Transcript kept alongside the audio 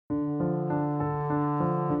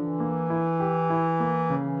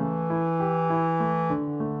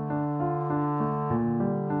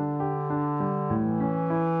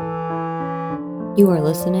You are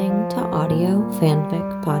listening to Audio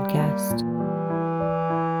Fanfic Podcast.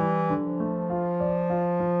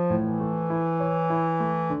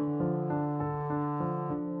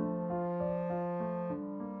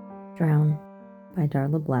 Drown by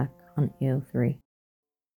DarlaBlack on AO3.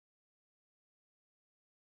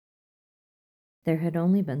 There had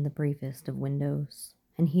only been the briefest of windows,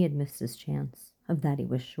 and he had missed his chance. Of that he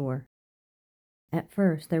was sure. At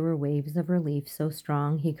first there were waves of relief so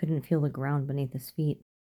strong he couldn't feel the ground beneath his feet.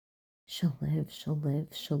 She'll live, she'll live,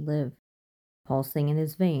 she'll live, pulsing in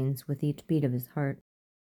his veins with each beat of his heart.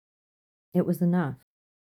 It was enough.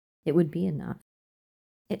 It would be enough.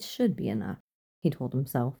 It should be enough, he told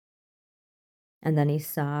himself. And then he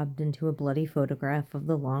sobbed into a bloody photograph of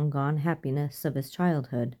the long-gone happiness of his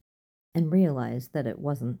childhood and realized that it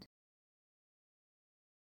wasn't.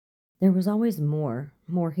 There was always more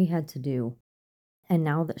he had to do, and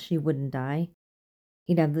now that she wouldn't die,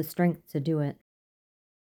 he'd have the strength to do it.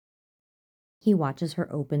 He watches her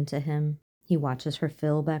open to him. He watches her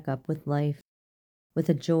fill back up with life, with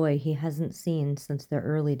a joy he hasn't seen since their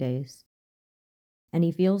early days. And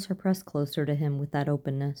he feels her press closer to him with that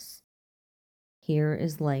openness. Here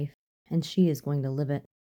is life, and she is going to live it.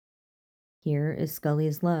 Here is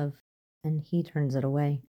Scully's love, and he turns it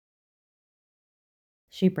away.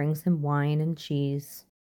 She brings him wine and cheese.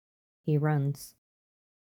 He runs.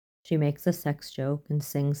 She makes a sex joke and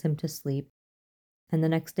sings him to sleep, and the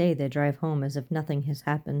next day they drive home as if nothing has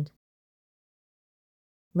happened.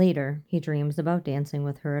 Later, he dreams about dancing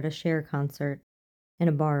with her at a Cher concert, in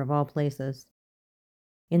a bar of all places.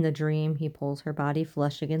 In the dream, he pulls her body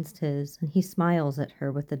flush against his, and he smiles at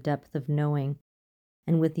her with the depth of knowing,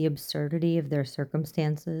 and with the absurdity of their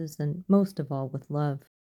circumstances, and most of all with love,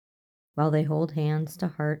 while they hold hands to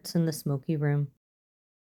hearts in the smoky room.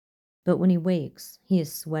 But when he wakes, he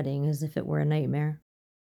is sweating as if it were a nightmare.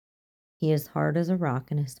 He is hard as a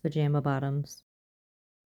rock in his pajama bottoms.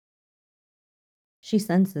 She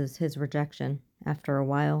senses his rejection after a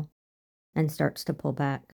while and starts to pull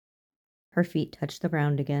back. Her feet touch the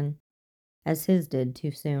ground again, as his did too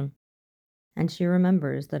soon, and she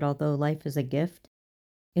remembers that although life is a gift,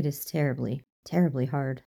 it is terribly, terribly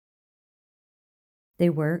hard. They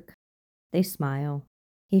work, they smile,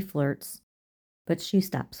 he flirts, but she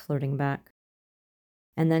stops flirting back.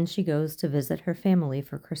 And then she goes to visit her family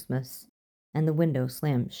for Christmas, and the window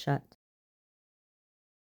slams shut.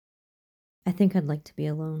 I think I'd like to be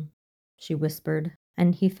alone, she whispered,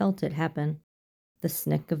 and he felt it happen, the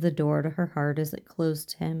snick of the door to her heart as it closed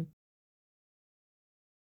to him.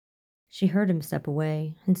 She heard him step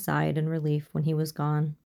away and sighed in relief when he was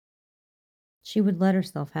gone. She would let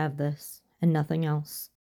herself have this, and nothing else.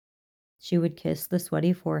 She would kiss the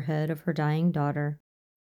sweaty forehead of her dying daughter,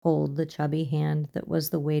 hold the chubby hand that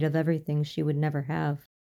was the weight of everything she would never have,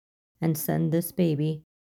 and send this baby,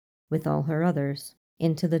 with all her others,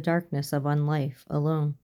 into the darkness of unlife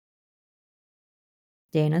alone.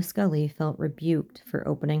 Dana Scully felt rebuked for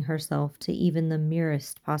opening herself to even the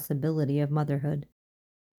merest possibility of motherhood,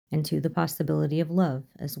 and to the possibility of love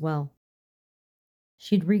as well.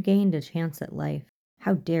 She'd regained a chance at life.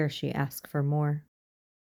 How dare she ask for more?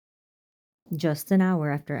 Just an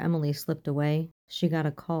hour after Emily slipped away, she got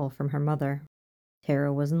a call from her mother.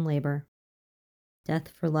 Tara was in labor. Death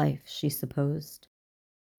for life, she supposed.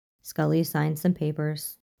 Scully signed some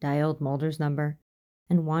papers, dialed Mulder's number,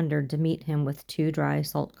 and wandered to meet him with two dry,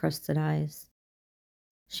 salt-crusted eyes.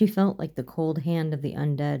 She felt like the cold hand of the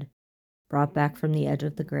undead, brought back from the edge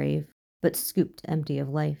of the grave, but scooped empty of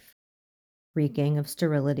life, reeking of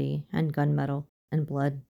sterility and gunmetal and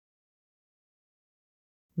blood.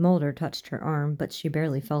 Mulder touched her arm, but she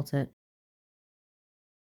barely felt it.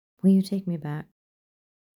 Will you take me back?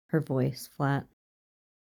 Her voice flat.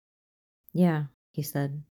 Yeah, he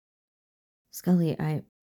said. Scully,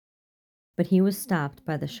 But he was stopped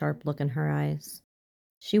by the sharp look in her eyes.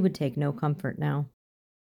 She would take no comfort now.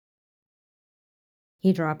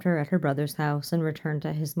 He dropped her at her brother's house and returned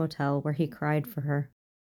to his motel where he cried for her,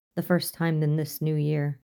 the first time in this new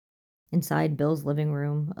year. Inside Bill's living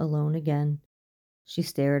room, alone again, she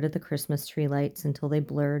stared at the Christmas tree lights until they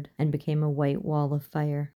blurred and became a white wall of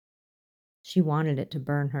fire. She wanted it to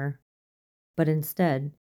burn her, but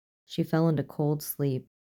instead, she fell into cold sleep.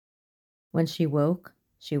 When she woke,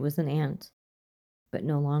 she was an aunt, but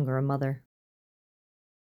no longer a mother.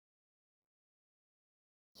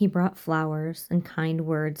 He brought flowers and kind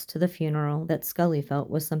words to the funeral that Scully felt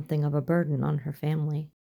was something of a burden on her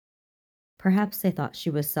family. Perhaps they thought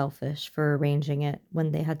she was selfish for arranging it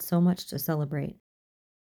when they had so much to celebrate.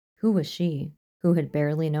 Who was she, who had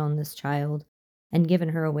barely known this child and given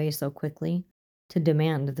her away so quickly, to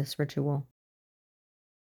demand this ritual?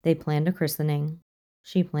 They planned a christening.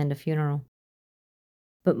 She planned a funeral.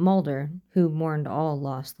 But Mulder, who mourned all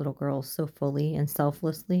lost little girls so fully and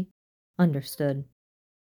selflessly, understood.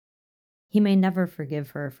 He may never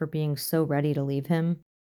forgive her for being so ready to leave him,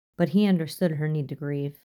 but he understood her need to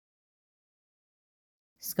grieve.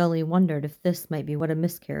 Scully wondered if this might be what a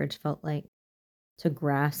miscarriage felt like, to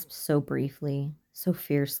grasp so briefly, so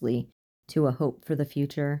fiercely, to a hope for the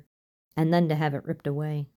future, and then to have it ripped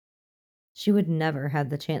away. She would never have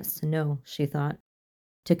the chance to know, she thought,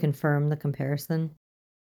 to confirm the comparison.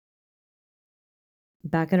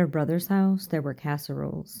 Back at her brother's house, there were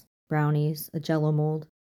casseroles, brownies, a jello mold.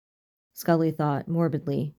 Scully thought,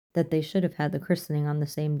 morbidly, that they should have had the christening on the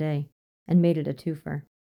same day, and made it a twofer.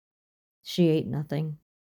 She ate nothing,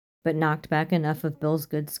 but knocked back enough of Bill's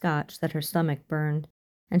good scotch that her stomach burned,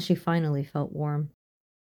 and she finally felt warm.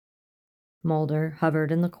 Mulder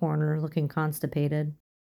hovered in the corner, looking constipated.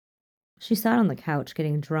 She sat on the couch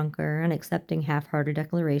getting drunker and accepting half-hearted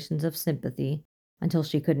declarations of sympathy until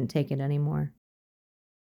she couldn't take it anymore.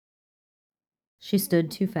 She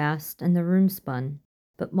stood too fast, and the room spun,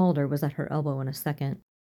 but Mulder was at her elbow in a second.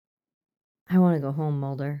 "I want to go home,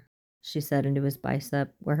 Mulder," she said into his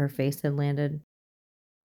bicep where her face had landed.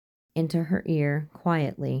 Into her ear,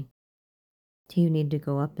 quietly. "Do you need to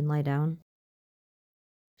go up and lie down?"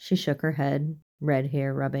 She shook her head, red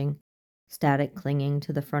hair rubbing, static clinging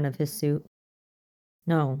to the front of his suit.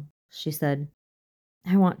 "No," she said.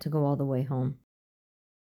 "I want to go all the way home."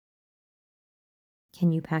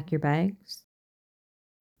 "Can you pack your bags?"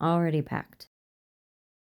 "Already packed."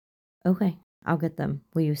 "Okay, I'll get them.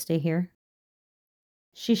 Will you stay here?"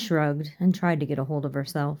 She shrugged and tried to get a hold of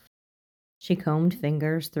herself. She combed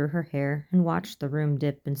fingers through her hair and watched the room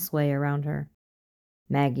dip and sway around her.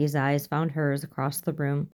 Maggie's eyes found hers across the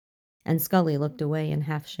room, and Scully looked away in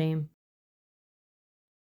half shame.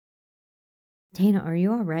 "Dana, are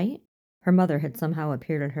you all right?" Her mother had somehow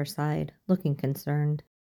appeared at her side, looking concerned.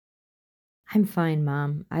 "I'm fine,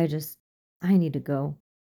 Mom. I need to go."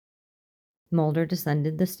 Mulder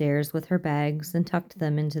descended the stairs with her bags and tucked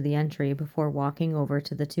them into the entry before walking over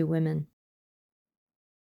to the two women.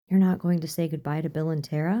 "You're not going to say goodbye to Bill and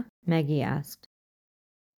Tara?" Maggie asked.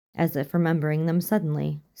 As if remembering them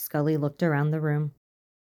suddenly, Scully looked around the room.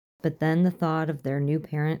 But then the thought of their new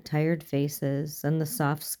parent tired faces and the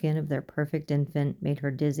soft skin of their perfect infant made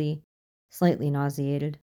her dizzy, slightly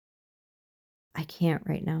nauseated. "I can't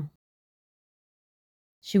right now."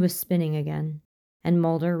 She was spinning again, and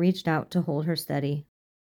Mulder reached out to hold her steady.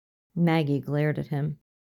 Maggie glared at him.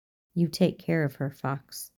 "You take care of her,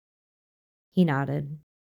 Fox." He nodded.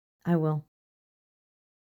 "I will."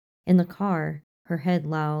 In the car, her head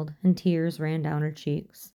loud and tears ran down her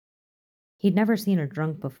cheeks. He'd never seen her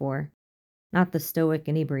drunk before, not the stoic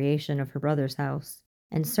inebriation of her brother's house,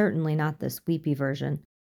 and certainly not this weepy version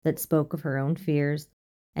that spoke of her own fears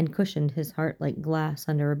and cushioned his heart like glass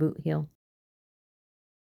under a boot heel.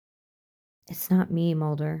 "It's not me,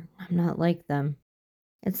 Mulder. I'm not like them.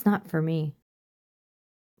 It's not for me."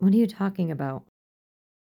 "What are you talking about?"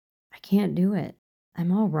 "I can't do it.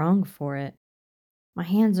 I'm all wrong for it. My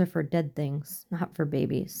hands are for dead things, not for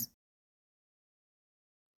babies."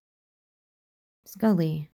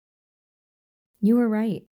 "Scully, you were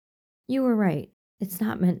right. You were right. It's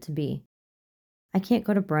not meant to be. I can't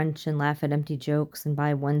go to brunch and laugh at empty jokes and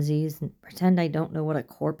buy onesies and pretend I don't know what a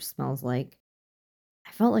corpse smells like.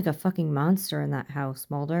 I felt like a fucking monster in that house,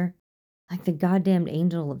 Mulder. Like the goddamned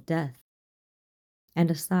angel of death."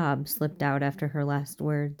 And a sob slipped out after her last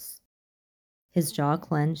words. His jaw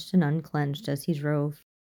clenched and unclenched as he drove.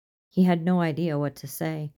 He had no idea what to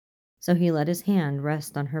say, so he let his hand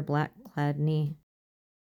rest on her black-clad knee.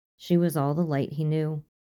 She was all the light he knew,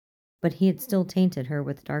 but he had still tainted her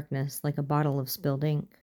with darkness like a bottle of spilled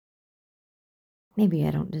ink. "Maybe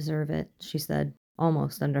I don't deserve it," she said,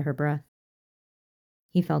 almost under her breath.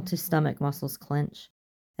 He felt his stomach muscles clench,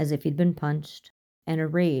 as if he'd been punched, and a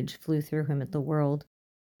rage flew through him at the world,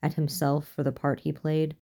 at himself for the part he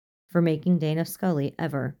played, for making Dana Scully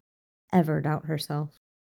ever doubt herself.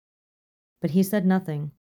 But he said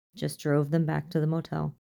nothing, just drove them back to the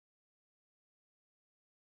motel.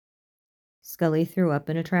 Scully threw up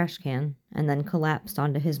in a trash can and then collapsed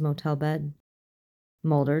onto his motel bed.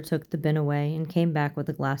 Mulder took the bin away and came back with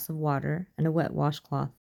a glass of water and a wet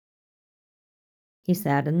washcloth. He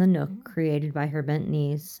sat in the nook created by her bent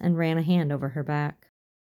knees and ran a hand over her back.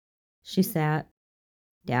 She sat,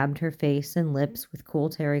 dabbed her face and lips with cool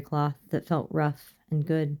terry cloth that felt rough and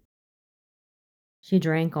good. She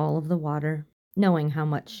drank all of the water, knowing how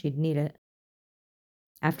much she'd need it.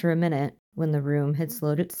 After a minute, when the room had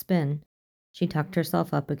slowed its spin, she tucked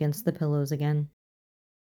herself up against the pillows again.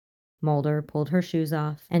 Mulder pulled her shoes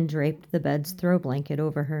off and draped the bed's throw blanket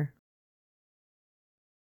over her.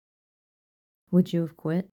 "Would you have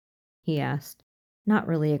quit?" he asked, not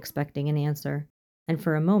really expecting an answer, and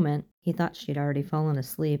for a moment he thought she'd already fallen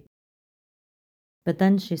asleep. But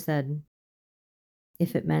then she said,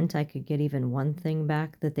 "If it meant I could get even one thing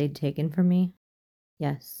back that they'd taken from me,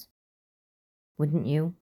 yes. Wouldn't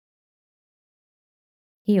you?"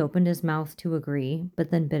 He opened his mouth to agree, but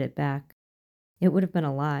then bit it back. It would have been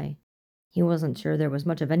a lie. He wasn't sure there was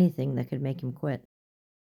much of anything that could make him quit.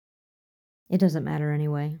 "It doesn't matter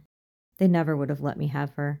anyway. They never would have let me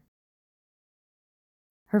have her."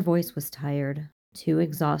 Her voice was tired, too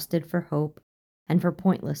exhausted for hope and for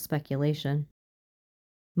pointless speculation.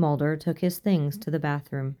 Mulder took his things to the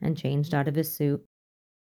bathroom and changed out of his suit.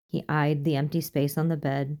 He eyed the empty space on the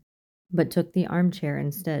bed, but took the armchair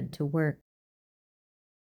instead to work.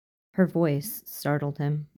 Her voice startled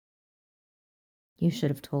him. "You should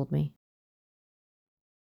have told me."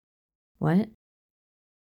 "What?"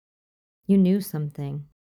 "You knew something.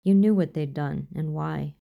 You knew what they'd done and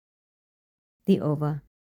why." The ova.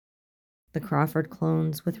 The Crawford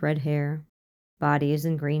clones with red hair, bodies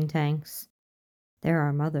in green tanks. They're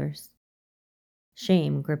our mothers.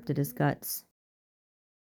 Shame gripped at his guts.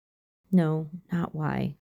 "No, not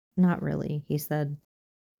why. Not really," he said.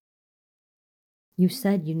 "You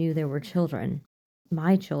said you knew there were children.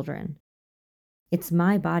 My children. It's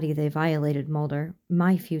my body they violated, Mulder.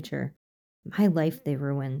 My future. My life they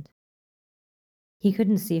ruined." He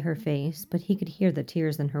couldn't see her face, but he could hear the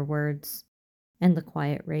tears in her words, and the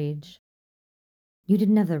quiet rage. "You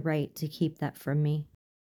didn't have the right to keep that from me."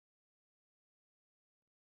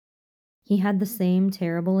 He had the same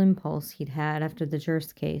terrible impulse he'd had after the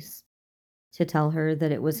Durst case, to tell her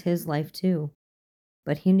that it was his life too,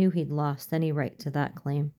 but he knew he'd lost any right to that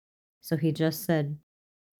claim, so he just said,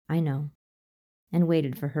 "I know," and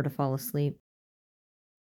waited for her to fall asleep.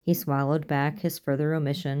 He swallowed back his further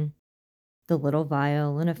omission. The little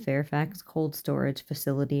vial in a Fairfax cold storage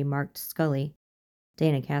facility marked Scully,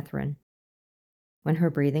 Dana Catherine. When her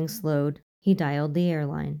breathing slowed, he dialed the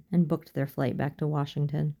airline and booked their flight back to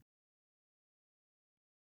Washington.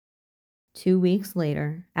 2 weeks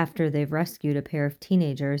later, after they've rescued a pair of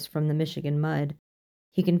teenagers from the Michigan mud,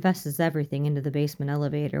 he confesses everything into the basement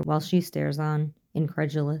elevator while she stares on,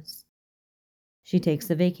 incredulous. She takes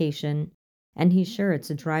a vacation, and he's sure it's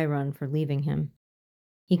a dry run for leaving him.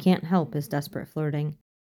 He can't help his desperate flirting,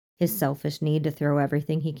 his selfish need to throw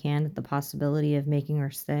everything he can at the possibility of making her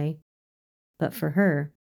stay. But for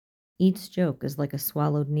her, each joke is like a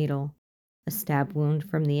swallowed needle, a stab wound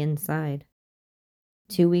from the inside.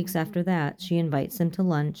 2 weeks after that, she invites him to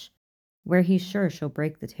lunch, where he's sure she'll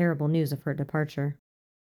break the terrible news of her departure.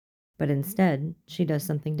 But instead, she does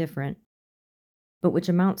something different, but which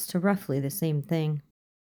amounts to roughly the same thing.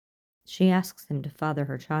 She asks him to father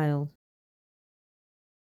her child.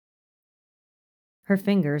 Her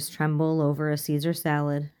fingers tremble over a Caesar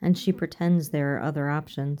salad, and she pretends there are other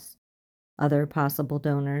options, other possible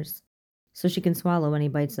donors, so she can swallow any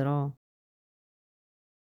bites at all.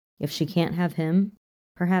 If she can't have him,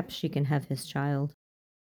 perhaps she can have his child.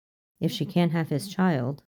 If she can't have his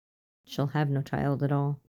child, she'll have no child at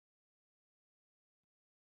all.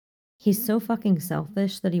 He's so fucking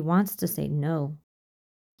selfish that he wants to say no.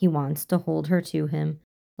 He wants to hold her to him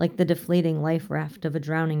like the deflating life raft of a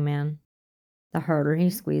drowning man. The harder he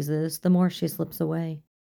squeezes, the more she slips away.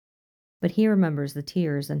 But he remembers the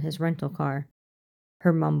tears in his rental car,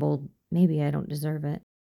 her mumbled, "Maybe I don't deserve it,"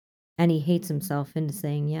 and he hates himself into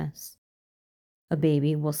saying yes. A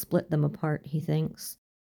baby will split them apart, he thinks,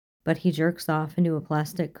 but he jerks off into a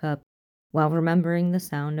plastic cup while remembering the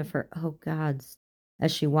sound of her "oh gods"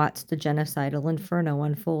 as she watched the genocidal inferno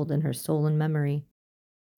unfold in her stolen memory,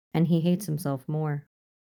 and he hates himself more.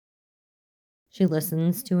 She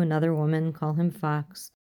listens to another woman call him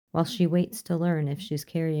Fox while she waits to learn if she's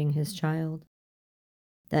carrying his child.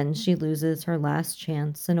 Then she loses her last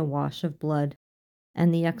chance in a wash of blood,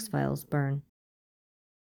 and the X-Files burn.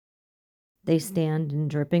 They stand in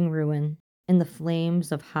dripping ruin, in the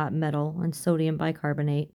flames of hot metal and sodium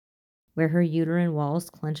bicarbonate, where her uterine walls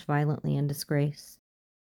clench violently in disgrace.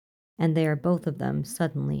 And they are both of them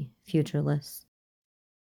suddenly futureless.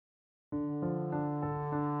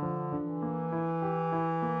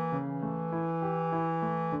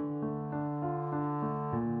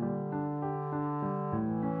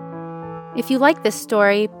 If you like this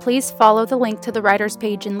story, please follow the link to the writer's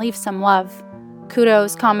page and leave some love.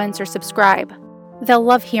 Kudos, comments, or subscribe. They'll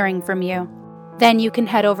love hearing from you. Then you can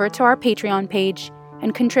head over to our Patreon page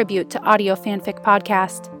and contribute to Audio Fanfic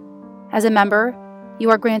Podcast. As a member, you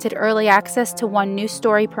are granted early access to one new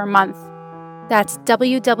story per month. That's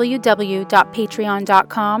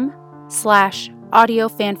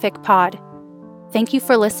www.patreon.com/audiofanficpod. Thank you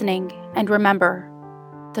for listening, and remember,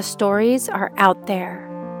 the stories are out there.